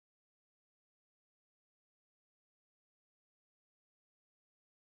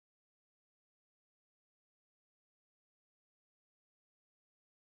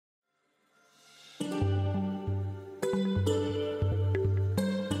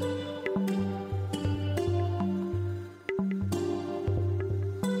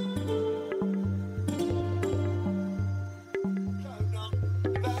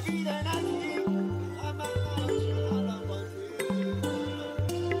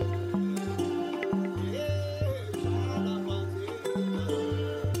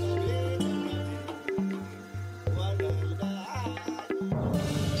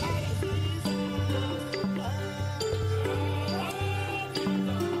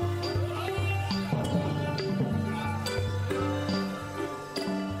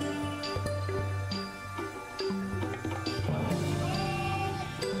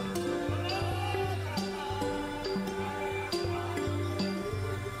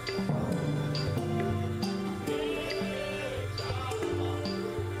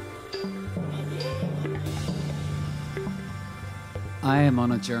I am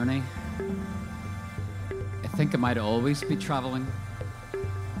on a journey. I think I might always be traveling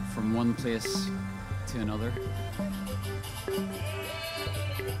from one place to another.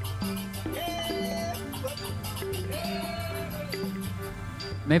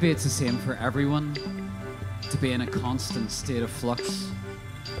 Maybe it's the same for everyone, to be in a constant state of flux.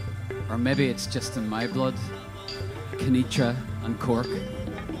 Or maybe it's just in my blood, Kenitra and Cork.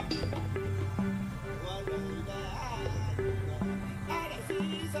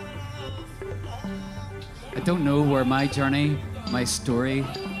 I don't know where my journey, my story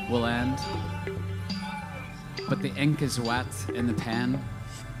will end. But the ink is wet in the pen.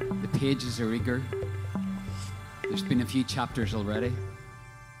 The pages are eager. There's been a few chapters already.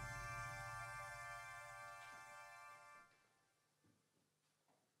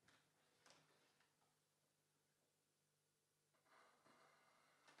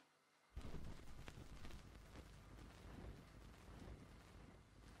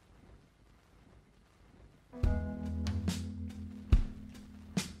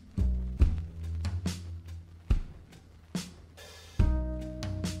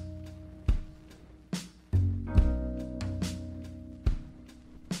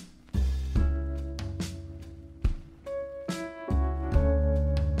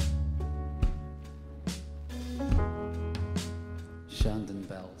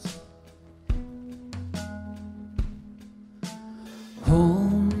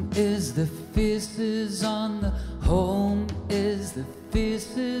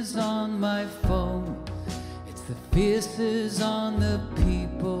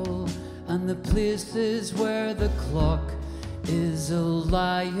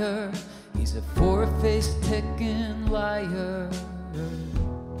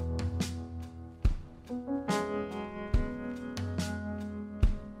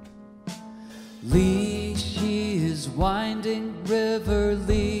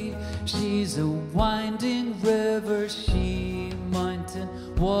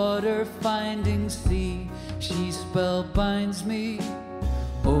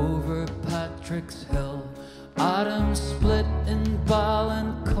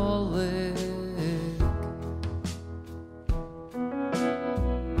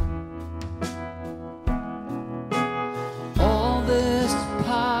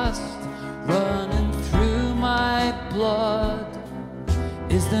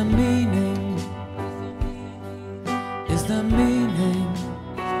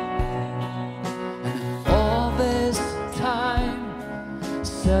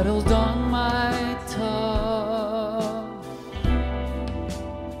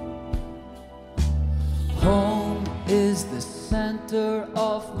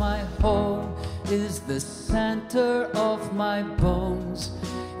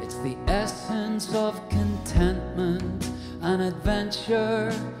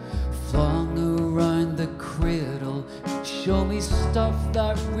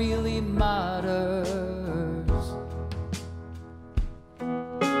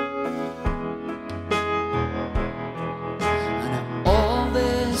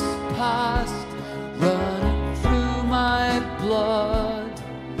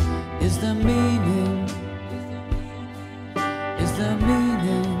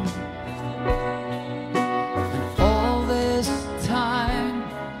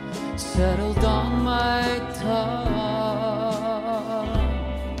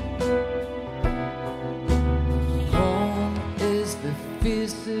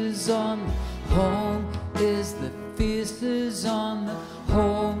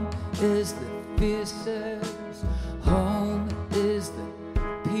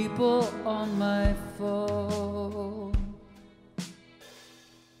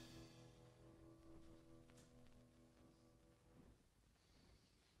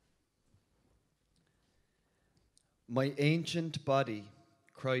 My ancient body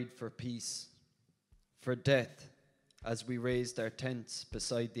cried for peace, for death, as we raised our tents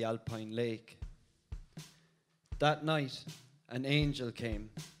beside the alpine lake. That night, an angel came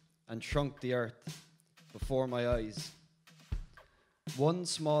and shrunk the earth before my eyes. One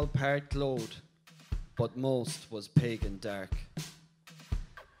small part glowed, but most was pagan dark.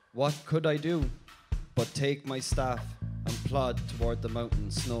 What could I do but take my staff and plod toward the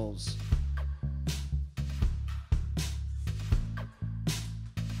mountain snows?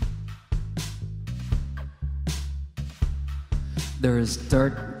 There is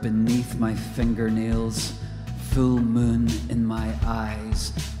dirt beneath my fingernails, full moon in my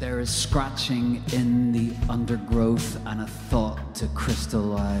eyes. There is scratching in the undergrowth and a thought to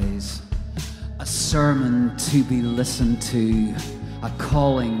crystallize. A sermon to be listened to, a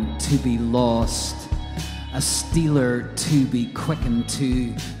calling to be lost, a stealer to be quickened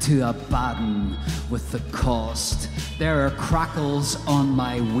to a baden with the cost. There are crackles on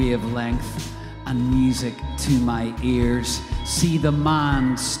my wavelength and music to my ears. See the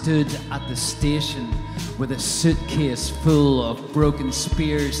man stood at the station with a suitcase full of broken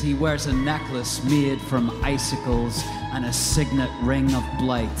spears. He wears a necklace made from icicles and a signet ring of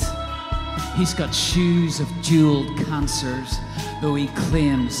blight. He's got shoes of jeweled cancers, though he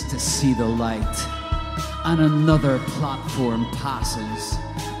claims to see the light. And another platform passes,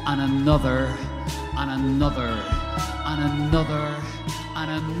 and another, and another, and another, and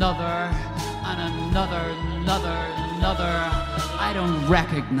another, and another. I don't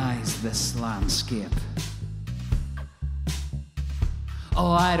recognize this landscape.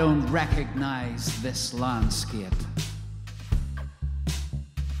 Oh, I don't recognize this landscape.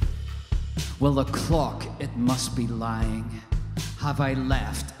 Well, the clock, it must be lying. Have I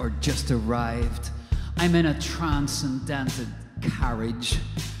left or just arrived? I'm in a transcendented carriage,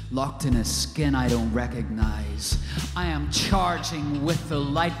 locked in a skin I don't recognize. I am charging with the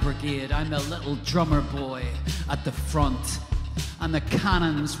light brigade. I'm the little drummer boy at the front, and the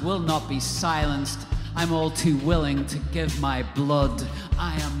cannons will not be silenced. I'm all too willing to give my blood.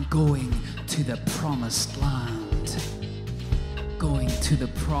 I am going to the promised land. Going to the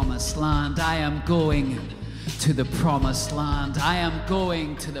promised land. I am going to the promised land. I am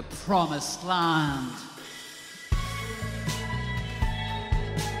going to the promised land.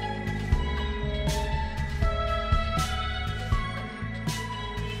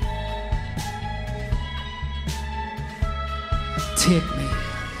 Take me.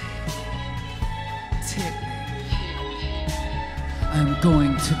 Take me. I'm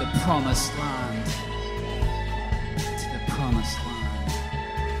going to the promised land. To the promised land.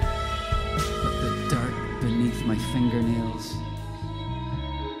 But the dirt beneath my fingernails.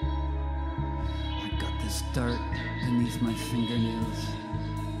 I got this dirt beneath my fingernails.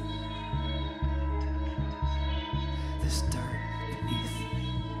 This dirt beneath.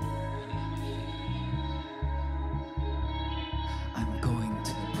 I'm going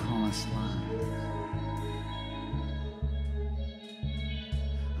to the promised land.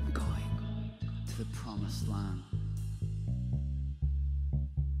 I'm going to the promised land.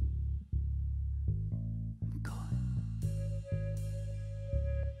 I'm going.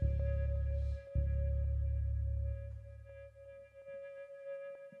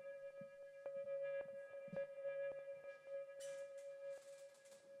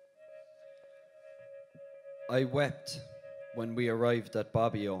 I wept when we arrived at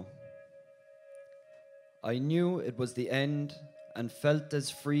Bobbio. I knew it was the end and felt as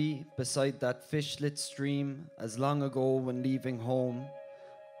free beside that fish-lit stream as long ago when leaving home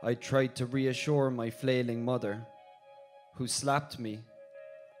I tried to reassure my flailing mother, who slapped me,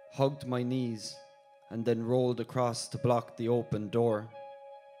 hugged my knees, and then rolled across to block the open door.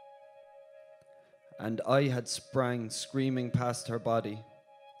 And I had sprang screaming past her body,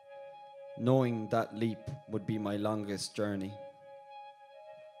 knowing that leap would be my longest journey.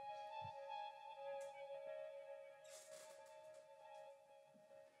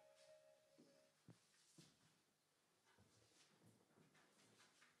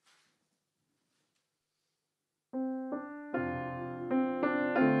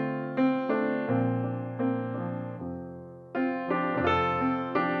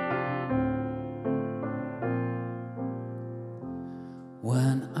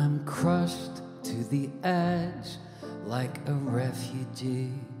 When I'm crushed to the edge like a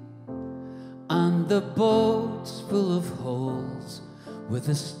refugee, and the boat's full of holes with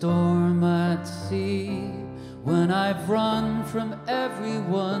a storm at sea, when I've run from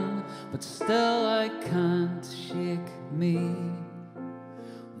everyone but still I can't shake me.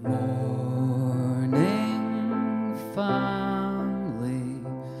 Morning family,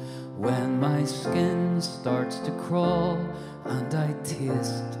 when my skin starts to crawl and I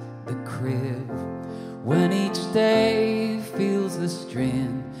taste the crib, when each day feels the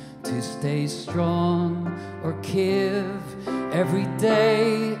strain to stay strong or give, every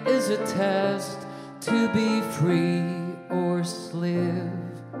day is a test to be free or slave.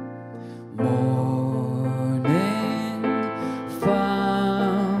 Morning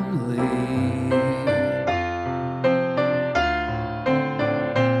family.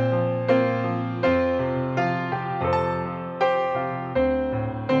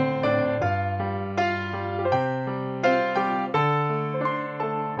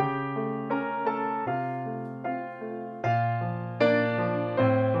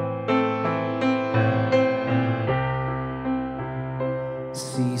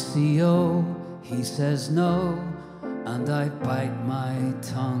 CCO, he says no, and I bite my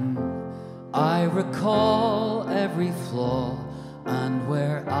tongue. I recall every flaw and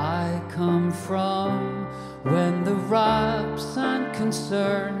where I come from, when the raps and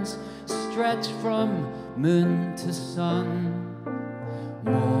concerns stretch from moon to sun.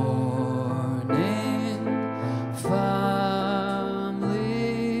 Morning family.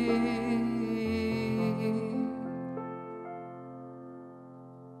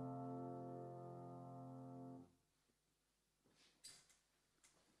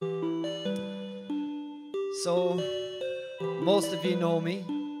 So, most of you know me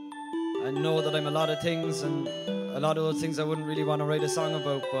and know that I'm a lot of things, and a lot of those things I wouldn't really want to write a song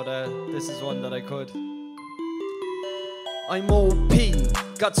about, but this is one that I could. I'm OP,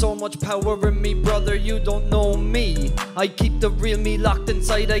 got so much power in me, brother, you don't know me. I keep the real me locked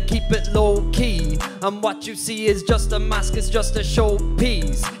inside, I keep it low key. And what you see is just a mask, it's just a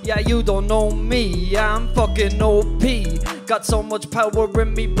showpiece. Yeah, you don't know me, yeah, I'm fucking OP. Got so much power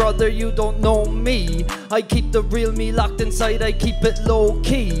in me, brother, you don't know me. I keep the real me locked inside, I keep it low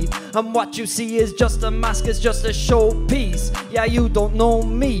key. And what you see is just a mask, it's just a showpiece. Yeah, you don't know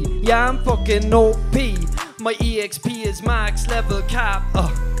me, yeah, I'm fucking OP. My EXP is max level cap.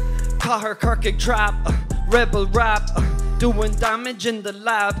 Cahir Kirkic trap, rebel rap, doing damage in the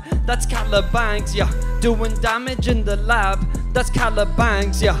lab. That's Calabangs, yeah. Doing damage in the lab. That's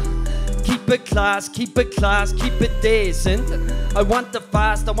Calabangs, yeah. Keep it class, keep it class, keep it decent. I want the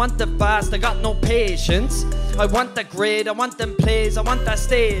fast, I want the fast, I got no patience. I want the grade, I want them plays, I want that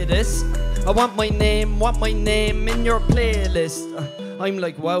status. I want my name in your playlist. I'm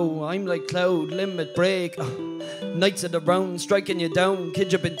like wow, I'm like cloud, limit break. Nights of the round, striking you down,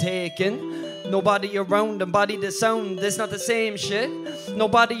 kids you've been taken. Nobody around, embody the sound, this not the same shit.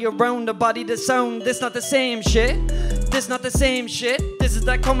 Nobody around, embody the sound, this not the same shit. This not the same shit. This is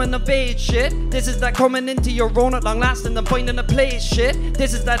that coming of age shit. This is that coming into your own at long last and then finding a place shit.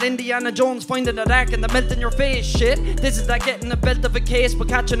 This is that Indiana Jones finding that ark and the melt in your face shit. This is that getting a belt of a case but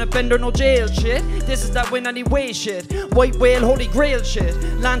catching a bender no jail shit. This is that win anyway shit. White whale holy grail shit.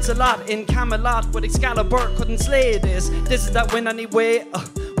 Lancelot in Camelot with Excalibur couldn't slay this. This is that win anyway.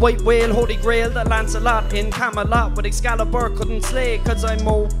 White whale holy grail that Lancelot in Camelot with Excalibur couldn't slay, cause I'm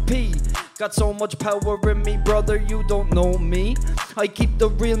OP. Got so much power in me, brother, you don't know me. I keep the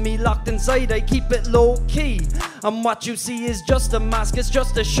real me locked inside, I keep it low key. And what you see is just a mask, it's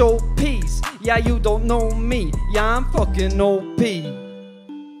just a showpiece. Yeah, you don't know me, yeah, I'm fucking OP.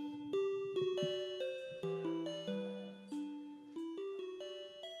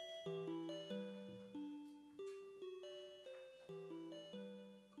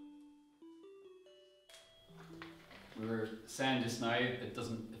 We were saying just now, it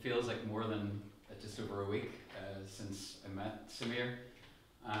feels like more than just over a week since I met Samir,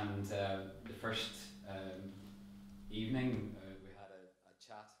 and the first evening we had a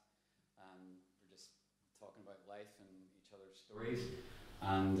chat and we were just talking about life and each other's stories,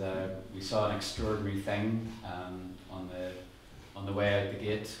 and we saw an extraordinary thing on the way out the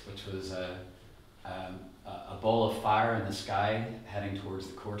gate, which was a ball of fire in the sky heading towards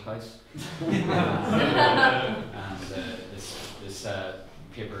the courthouse. and this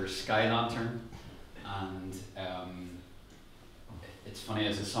paper sky lantern. And it's funny,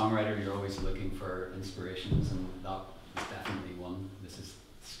 as a songwriter, you're always looking for inspirations, and that was definitely one. This is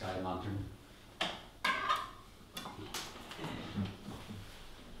Sky Lantern.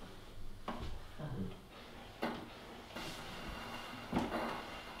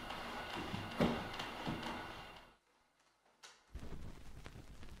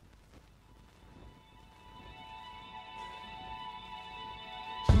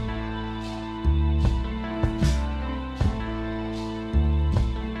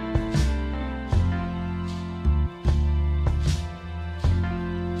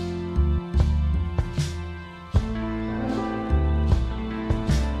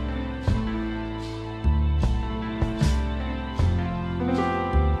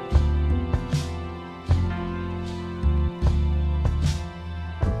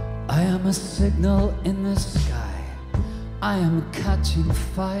 A signal in the sky, I am catching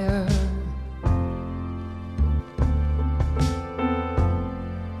fire.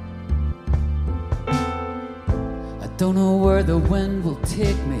 I don't know where the wind will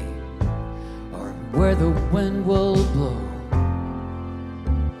take me or where the wind will blow.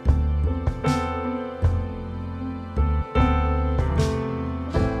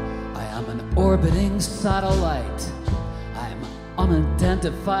 I am an orbiting satellite,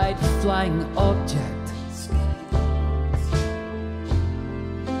 unidentified flying object.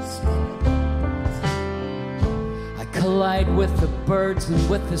 I collide with the birds and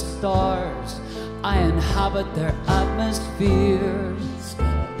with the stars. I inhabit their atmosphere.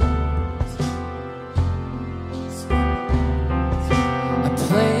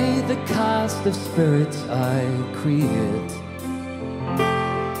 cast of spirits I create,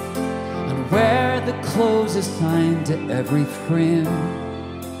 and wear the clothes assigned to every frame.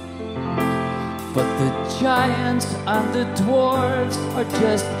 But the giants and the dwarves are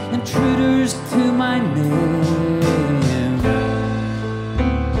just intruders to my name.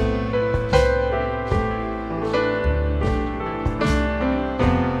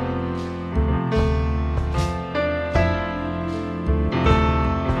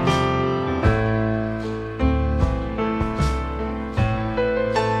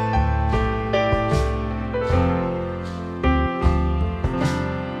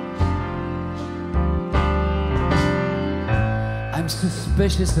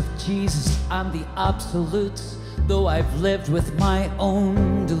 Suspicious of Jesus and the absolutes, though I've lived with my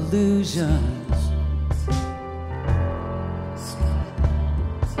own delusions.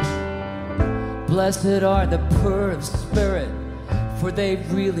 Blessed are the poor of spirit, for they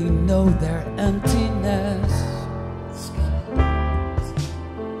really know their emptiness.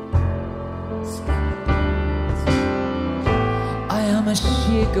 I am a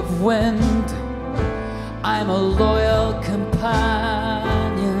sheik of wind, I'm a loyal companion.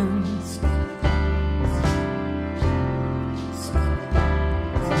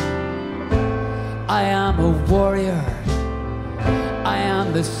 I am a warrior, I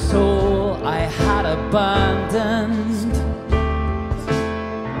am the soul I had abandoned.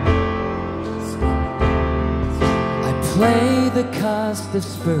 I play the cast of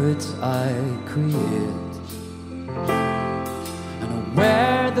spirits I create, and I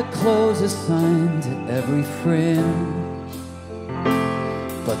wear the clothes assigned to every frame.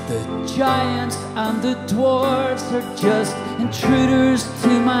 But the giants and the dwarves are just intruders to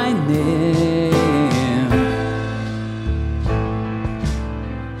my name.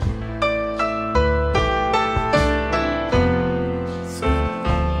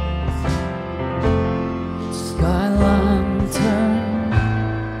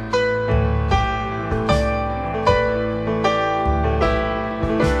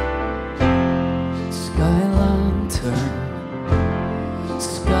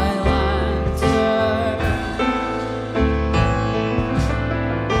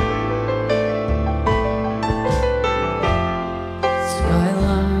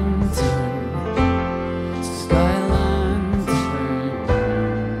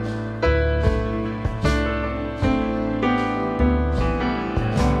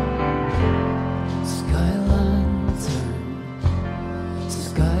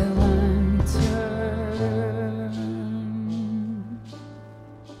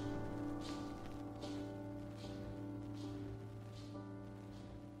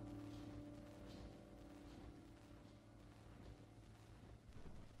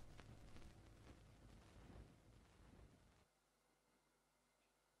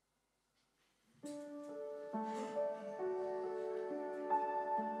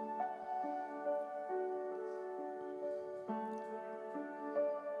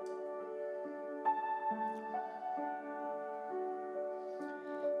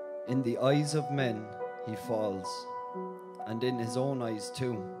 In the eyes of men he falls, and in his own eyes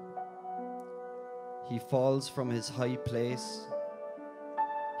too. He falls from his high place,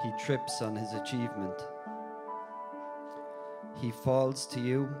 he trips on his achievement. He falls to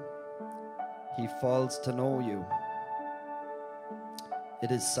you, he falls to know you.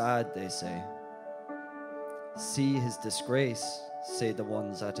 It is sad, they say. See his disgrace, say the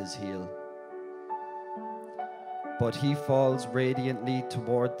ones at his heel. But he falls radiantly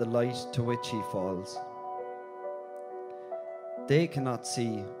toward the light to which he falls. They cannot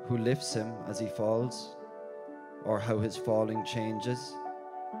see who lifts him as he falls, or how his falling changes.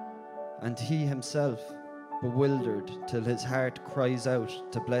 And he himself, bewildered till his heart cries out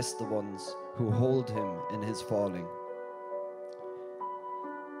to bless the ones who hold him in his falling.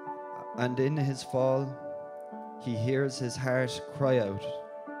 And in his fall, he hears his heart cry out.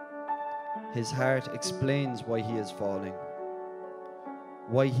 His heart explains why he is falling,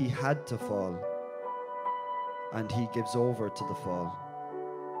 why he had to fall, and he gives over to the fall.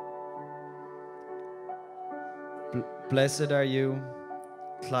 Blessed are you,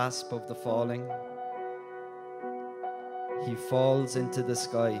 clasp of the falling. He falls into the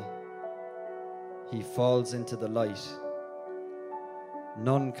sky, he falls into the light.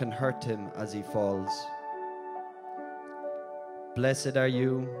 None can hurt him as he falls. Blessed are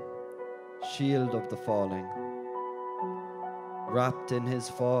you, shield of the falling. Wrapped in his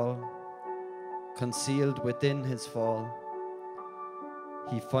fall, concealed within his fall,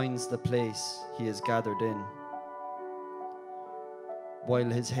 he finds the place he is gathered in.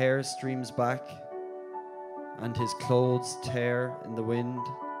 While his hair streams back and his clothes tear in the wind,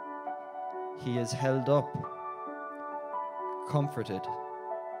 He is held up, comforted.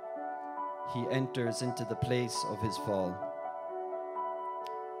 He enters into the place of his fall.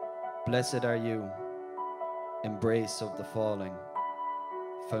 Blessed are you, embrace of the falling,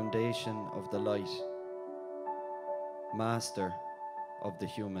 foundation of the light, master of the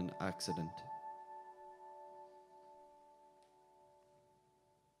human accident.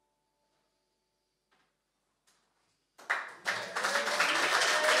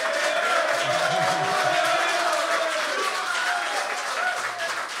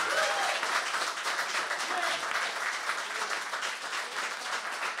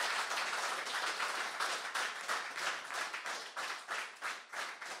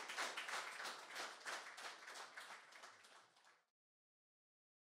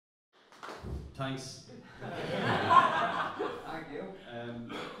 Thanks. Thank you.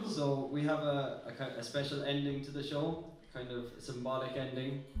 So we have a special ending to the show, kind of a symbolic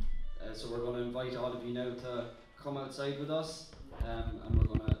ending. So we're going to invite all of you now to come outside with us, and we're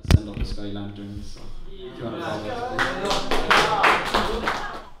going to send up the sky lanterns. So if you want to follow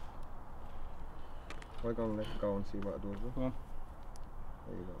us, We're going to let it go and see what it does. Come on.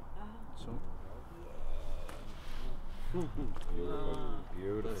 There you go. So.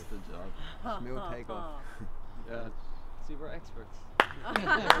 Beautiful. That's the job. Smooth takeoff. Yeah. See, we're experts.